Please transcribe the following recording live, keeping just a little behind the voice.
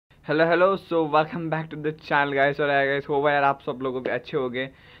Hello so welcome back to the channel guys. और guys होगा यार आप सब लोगों के अच्छे हो गए।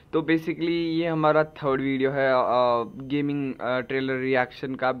 तो बेसिकली ये हमारा थर्ड वीडियो है गेमिंग ट्रेलर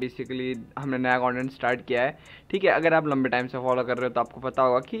रिएक्शन का। बेसिकली हमने नया कंटेंट स्टार्ट किया है, ठीक है। अगर आप लंबे टाइम से फॉलो कर रहे हो तो आपको पता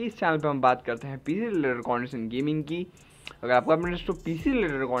होगा कि इस चैनल पे हम बात करते हैं PC related contents in gaming की। अगर आपका इंटरेस्ट हो PC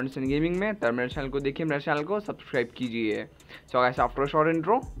related contents in gaming में तो मेरे चैनल को देखिए, मेरे चैनल को सब्सक्राइब कीजिए। So guys after a short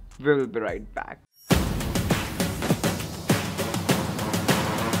intro we will be right back.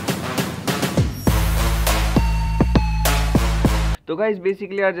 तो गाइस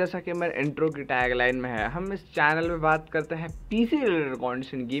बेसिकली यार जैसा कि मेरे इंट्रो की टैगलाइन में है, हम इस चैनल में बात करते हैं PC related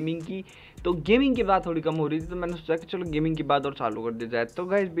contents in gaming की। तो गेमिंग की बात थोड़ी कम हो रही थी तो मैंने सोचा कि चलो गेमिंग की बात और चालू कर दी जाए। तो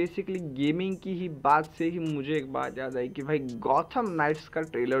गाइस बेसिकली गेमिंग की ही बात से ही मुझे एक बात याद आई कि भाई गॉथम नाइट्स का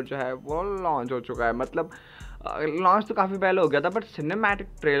ट्रेलर जो है वो लॉन्च हो चुका है। मतलब लॉन्च तो काफ़ी पहले हो गया था but cinematic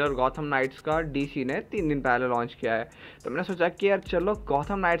trailer Gotham nights का डीसी ने 3 दिन पहले लॉन्च किया है। तो मैंने सोचा कि यार चलो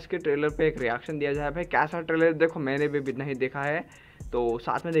गॉथम नाइट्स के ट्रेलर पे एक रिएक्शन दिया जाए। भाई कैसा ट्रेलर, देखो मैंने भी नहीं देखा है तो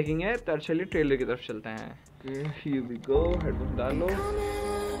साथ में देखेंगे। तो चलिए ट्रेलर की तरफ चलते हैं। Here we go, हेडफोन डालो।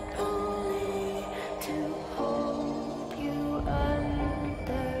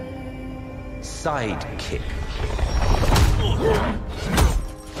 Sidekick.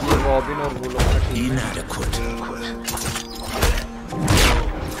 रॉबिन और वो लोग Inadequate.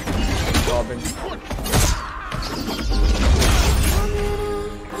 Robin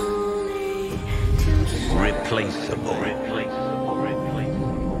Replaceable.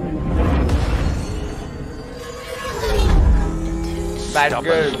 Bad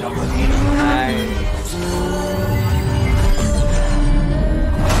girl nice.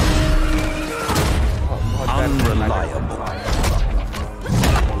 Unreliable.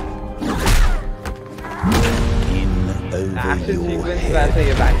 In over action your sequence head. वैसे ही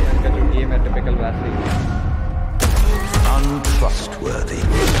है, बैटमैन का जो गेम है टिपिकल वैसे ही है। Untrustworthy.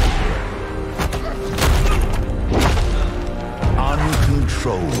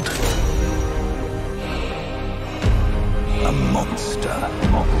 Uncontrolled. A monster.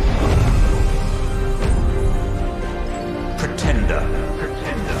 Pretender.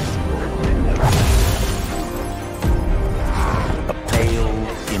 A pale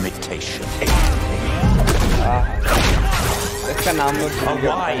imitation. इसका नाम लोग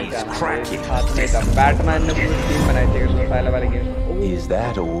wisecracking. बैटमैन ने पूरी टीम बनाई थी उसमें पहले वाले गेम में। Is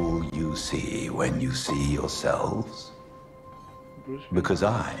that all you see when you see yourselves? Because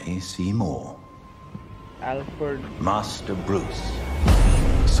I see more. Alfred Master Bruce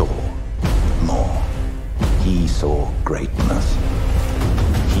saw more. He saw greatness.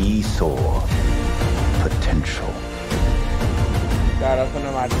 He saw potential.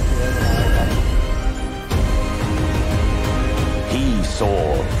 He saw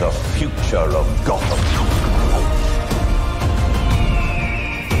the future of Gotham.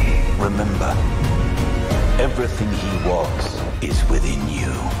 Remember, everything he was is within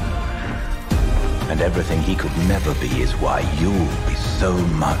you. And everything he could never be is why you'll be so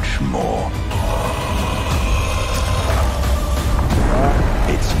much more.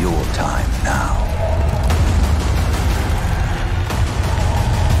 It's your time now.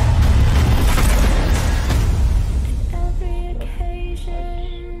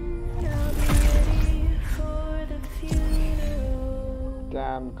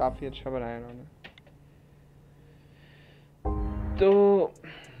 काफी अच्छा बनाया इन्होंने। तो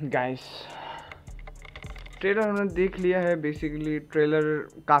guys trailer हमने देख लिया है। Basically trailer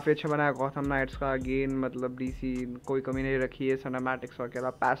काफ़ी अच्छा बनाया गॉथम नाइट्स का। अगेन मतलब डीसी कोई कमी नहीं रखी है, सिनेमैटिक्स वगैरह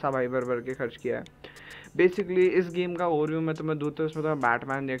पैसा भाई भर के खर्च किया है। बेसिकली इस गेम का ओवरव्यू में तुम्हें दूँ तो इसमें तो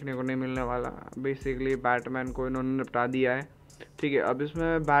बैटमैन देखने को नहीं मिलने वाला। बेसिकली बैटमैन को इन्होंने निपटा दिया है, ठीक है। अब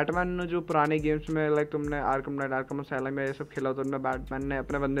इसमें बैटमैन ने जो पुराने गेम्स में लाइक तुमने आर्कम नाइट, आर्कम असाइलम में ये सब खेला तो उनमें बैटमैन ने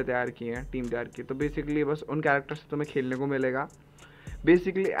अपने बंदे तैयार किए हैं, टीम तैयार की। तो बेसिकली बस उन कैरेक्टर से तुम्हें खेलने को मिलेगा।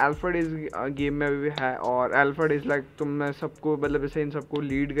 बेसिकली एल्फ्रेड इस गेम में भी है और एल्फ्रेड इज़ लाइक तुम सबको मतलब जैसे इन सबको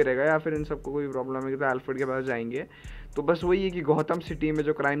लीड करेगा या फिर इन सबको कोई प्रॉब्लम है तो एल्फ्रेड के पास जाएंगे। तो बस वही है कि गौतम सिटी में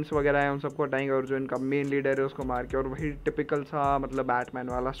जो क्राइम्स वगैरह है उन सबको हटाएंगे और जो इनका मेन लीडर है उसको मार के, और वही टिपिकल सा मतलब बैटमैन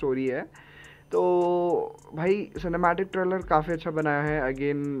वाला स्टोरी है। तो भाई सिनेमैटिक ट्रेलर काफ़ी अच्छा बनाया है,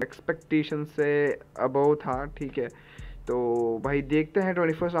 अगेन एक्सपेक्टेशन से अबव था, ठीक है। तो भाई देखते हैं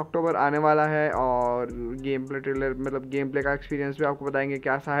 21 अक्टूबर आने वाला है और गेम प्ले ट्रेलर मतलब गेम प्ले का एक्सपीरियंस भी आपको बताएंगे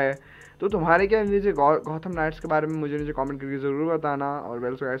कैसा है। तो तुम्हारे क्या नीचे गॉथम नाइट्स के बारे में मुझे नीचे कमेंट करके ज़रूर बताना। और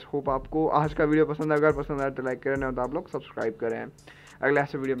वेल सो गाइस होप आपको आज का वीडियो पसंद आएगा, अगर पसंद आए तो लाइक करें, नहीं तो आप लोग सब्सक्राइब करें। अगले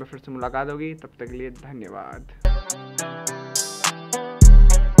ऐसे वीडियो में फिर से मुलाकात होगी, तब तक के लिए धन्यवाद।